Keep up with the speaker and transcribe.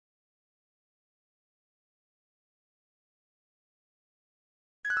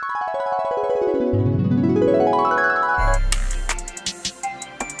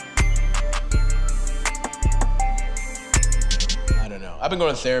been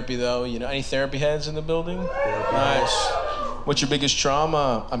going to therapy though. You know, any therapy heads in the building? Nice. What's your biggest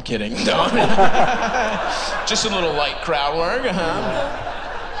trauma? I'm kidding. No. Just a little light crowd work.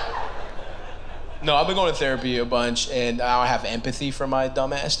 No, I've been going to therapy a bunch, and now I have empathy for my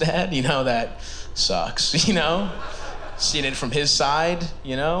dumbass dad. You know, that sucks, you know? Seeing it from his side,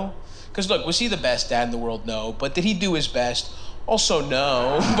 you know? Because look, was he the best dad in the world? No. But did he do his best? Also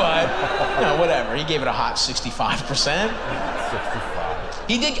no, but you know, whatever. He gave it a hot 65%. 65.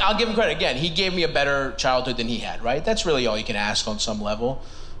 He did, I'll give him credit again. He gave me a better childhood than he had, right? That's really all you can ask on some level.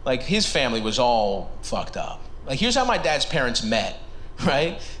 Like, his family was all fucked up. Like, here's how my dad's parents met,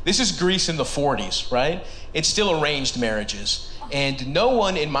 right? This is Greece in the 40s, right? It's still arranged marriages. And no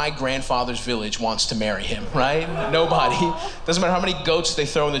one in my grandfather's village wants to marry him, right? Nobody. Doesn't matter how many goats they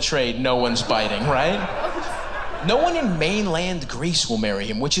throw in the trade, no one's biting, right? No one in mainland Greece will marry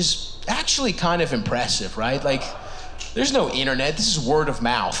him, which is actually kind of impressive, right? Like, there's no internet. This is word of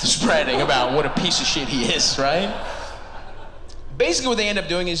mouth spreading about what a piece of shit he is, right? Basically, what they end up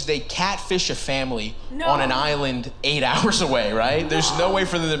doing is they catfish a family on an island 8 hours away, right? There's no way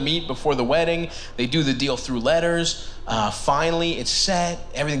for them to meet before the wedding. They do the deal through letters. Finally, it's set.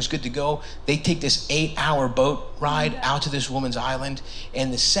 Everything's good to go. They take this 8-hour boat ride out to this woman's island,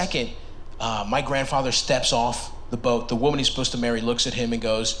 and the second my grandfather steps off the boat, the woman he's supposed to marry looks at him and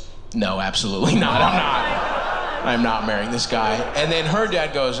goes, "No, absolutely not. I'm not marrying this guy." And then her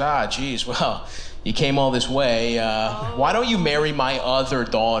dad goes, geez, well, you came all this way. Why don't you marry my other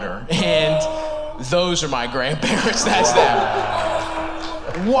daughter? And those are my grandparents. That's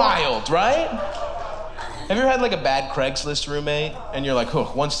them. Wild, right? Have you ever had like a bad Craigslist roommate and you're like, oh,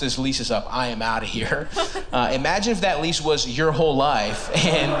 once this lease is up, I am out of here. Imagine if that lease was your whole life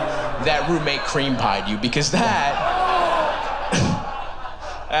and that roommate cream pied you, because that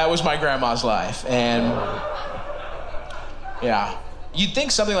was my grandma's life. And yeah, you'd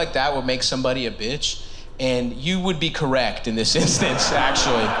think something like that would make somebody a bitch, and you would be correct in this instance,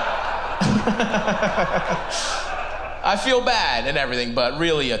 actually. I feel bad and everything, but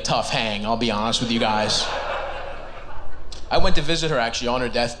really a tough hang, I'll be honest with you guys. I went to visit her actually on her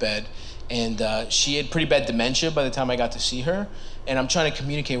deathbed, and she had pretty bad dementia by the time I got to see her, and I'm trying to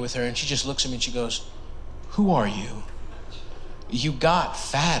communicate with her, and she just looks at me and she goes, "Who are you? You got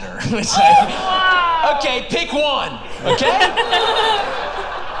fatter." It's like, okay, pick one, okay?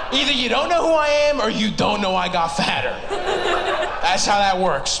 Either you don't know who I am or you don't know I got fatter. That's how that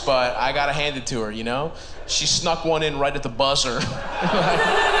works, but I gotta hand it to her, you know? She snuck one in right at the buzzer.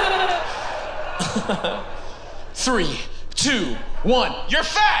 3, 2, 1, you're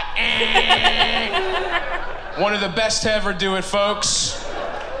fat! One of the best to ever do it, folks.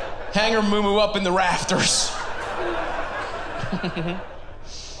 Hang her moo-moo up in the rafters.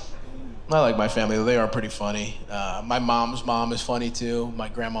 I like my family. They are pretty funny. My mom's mom is funny too. My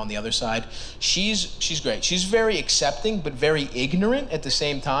grandma on the other side. She's great. She's very accepting, but very ignorant at the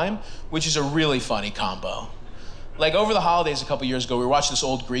same time, which is a really funny combo. Like over the holidays a couple years ago, we were watching this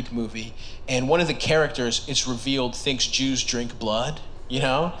old Greek movie, and one of the characters, it's revealed, thinks Jews drink blood, you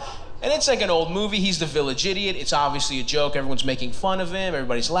know? And it's like an old movie. He's the village idiot. It's obviously a joke. Everyone's making fun of him.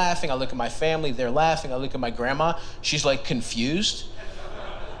 Everybody's laughing. I look at my family. They're laughing. I look at my grandma. She's like confused.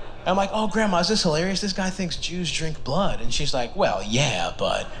 I'm like, "Oh, Grandma, is this hilarious? This guy thinks Jews drink blood." And she's like, "Well, yeah,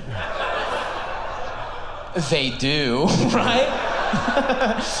 but they do," right?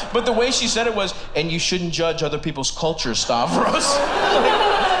 But the way she said it was, "And you shouldn't judge other people's cultures, Stavros."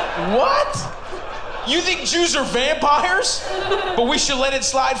 Like, what? You think Jews are vampires, but we should let it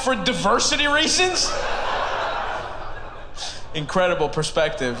slide for diversity reasons? Incredible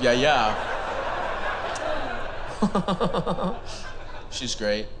perspective, yeah. She's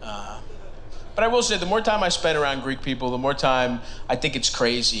great. But I will say, the more time I spend around Greek people, the more time I think it's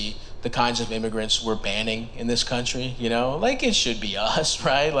crazy the kinds of immigrants we're banning in this country, you know? Like, it should be us,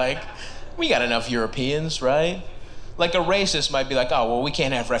 right? Like, we got enough Europeans, right? Like, a racist might be like, "Oh, well, we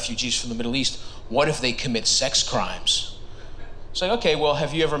can't have refugees from the Middle East. What if they commit sex crimes?" It's like, okay, well,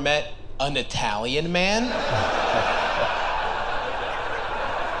 have you ever met an Italian man?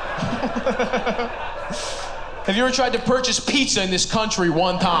 Have you ever tried to purchase pizza in this country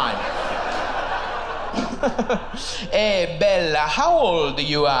one time? Hey, Bella, how old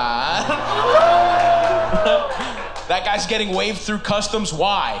you are? That guy's getting waved through customs.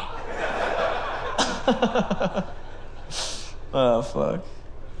 Why? Oh, fuck.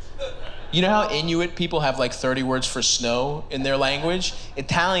 You know how Inuit people have like 30 words for snow in their language?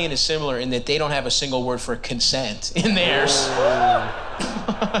 Italian is similar in that they don't have a single word for consent in theirs.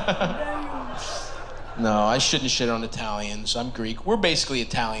 No, I shouldn't shit on Italians. I'm Greek. We're basically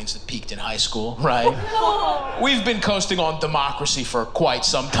Italians that peaked in high school, right? No. We've been coasting on democracy for quite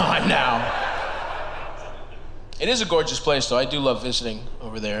some time now. It is a gorgeous place, though. I do love visiting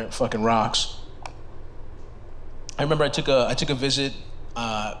over there. It fucking rocks. I remember I took a visit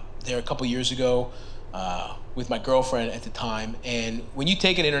there a couple years ago with my girlfriend at the time. And when you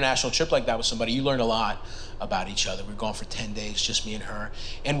take an international trip like that with somebody, you learn a lot about each other. We were gone for 10 days, just me and her.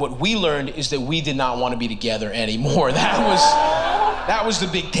 And what we learned is that we did not want to be together anymore. That was the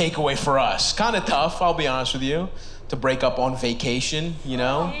big takeaway for us. Kind of tough, I'll be honest with you, to break up on vacation, you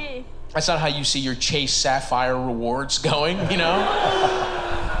know? That's not how you see your Chase Sapphire rewards going, you know?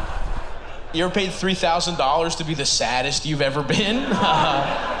 You ever paid $3,000 to be the saddest you've ever been?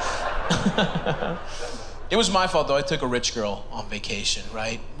 It was my fault, though. I took a rich girl on vacation,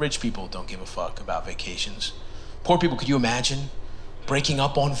 right? Rich people don't give a fuck about vacations. Poor people, could you imagine breaking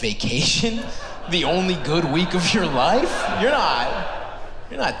up on vacation? The only good week of your life? You're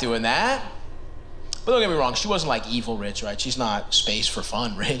not doing that. But don't get me wrong, she wasn't like evil rich, right? She's not space for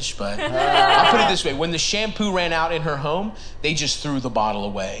fun rich, but I'll put it this way. When the shampoo ran out in her home, they just threw the bottle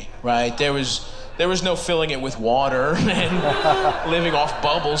away, right? There was no filling it with water and living off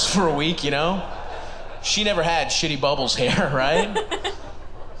bubbles for a week, you know? She never had shitty Bubbles hair, right?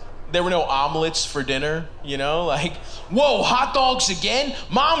 There were no omelets for dinner, you know? Like, whoa, hot dogs again?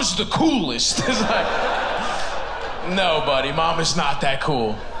 Mom's the coolest. It's like, no, buddy, Mom is not that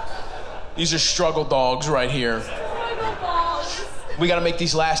cool. These are struggle dogs right here. Struggle dogs. We gotta make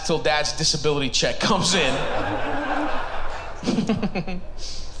these last till Dad's disability check comes in.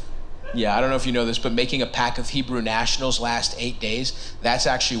 Yeah, I don't know if you know this, but making a pack of Hebrew Nationals last 8 days, that's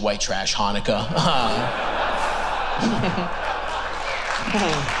actually white trash Hanukkah.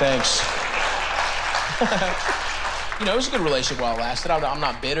 Thanks. You know, it was a good relationship while it lasted. I'm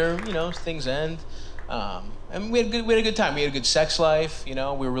not bitter, you know, things end. And we had a good time. We had a good sex life, you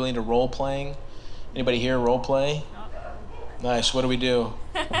know, we were really into role playing. Anybody here role play? Nice, what do we do?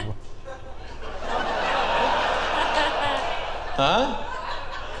 Huh?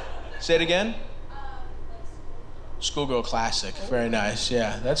 Say it again? Schoolgirl classic. Very nice.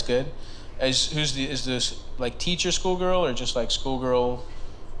 Yeah, that's good. Is this like teacher schoolgirl or just like schoolgirl?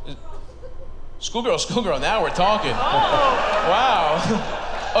 Schoolgirl. Now we're talking. Oh. Wow.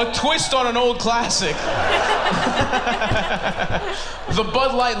 A twist on an old classic. The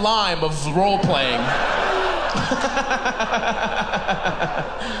Bud Light Lime of role playing.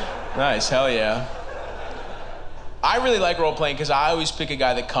 Nice. Hell yeah. I really like role playing because I always pick a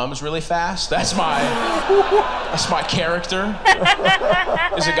guy that comes really fast. That's my character.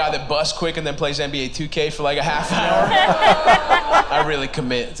 There's a guy that busts quick and then plays NBA 2K for like a half hour. I really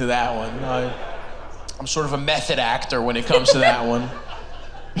commit to that one. I'm sort of a method actor when it comes to that one.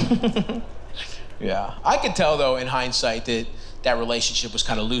 Yeah. I could tell though in hindsight that relationship was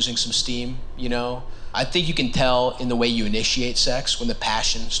kind of losing some steam, you know? I think you can tell in the way you initiate sex when the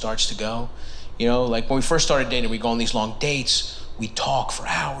passion starts to go. You know, like when we first started dating, we'd go on these long dates, we'd talk for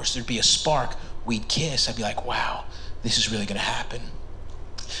hours, there'd be a spark, we'd kiss. I'd be like, wow, this is really gonna happen.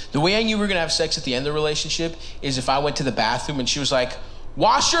 The way I knew we were gonna have sex at the end of the relationship is if I went to the bathroom and she was like,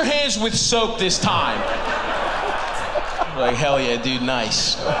 wash your hands with soap this time. Like, hell yeah, dude,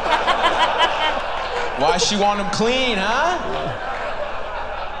 nice. Why she want them clean, huh?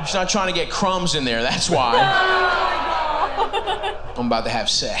 She's not trying to get crumbs in there, that's why. I'm about to have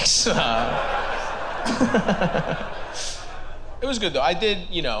sex. It was good though. I did,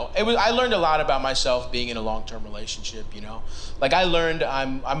 you know, I learned a lot about myself being in a long-term relationship, you know. Like I learned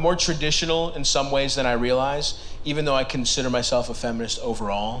I'm more traditional in some ways than I realize, even though I consider myself a feminist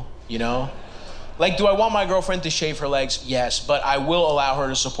overall, you know. Like, do I want my girlfriend to shave her legs? Yes, but I will allow her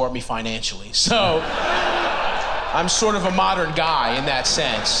to support me financially. So I'm sort of a modern guy in that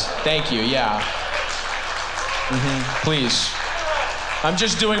sense. Thank you, yeah. Please. I'm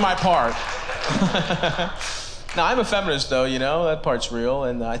just doing my part. No, I'm a feminist though, you know, that part's real.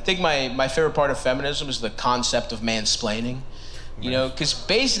 And I think my favorite part of feminism is the concept of mansplaining. You know, because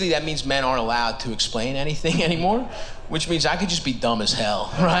basically that means men aren't allowed to explain anything anymore, which means I could just be dumb as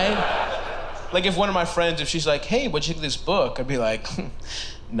hell, right? Like if one of my friends, if she's like, hey, what'd you think of this book? I'd be like,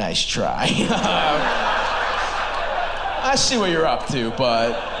 nice try. I see what you're up to,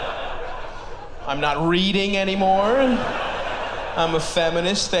 but I'm not reading anymore. I'm a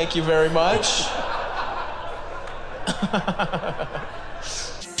feminist, thank you very much.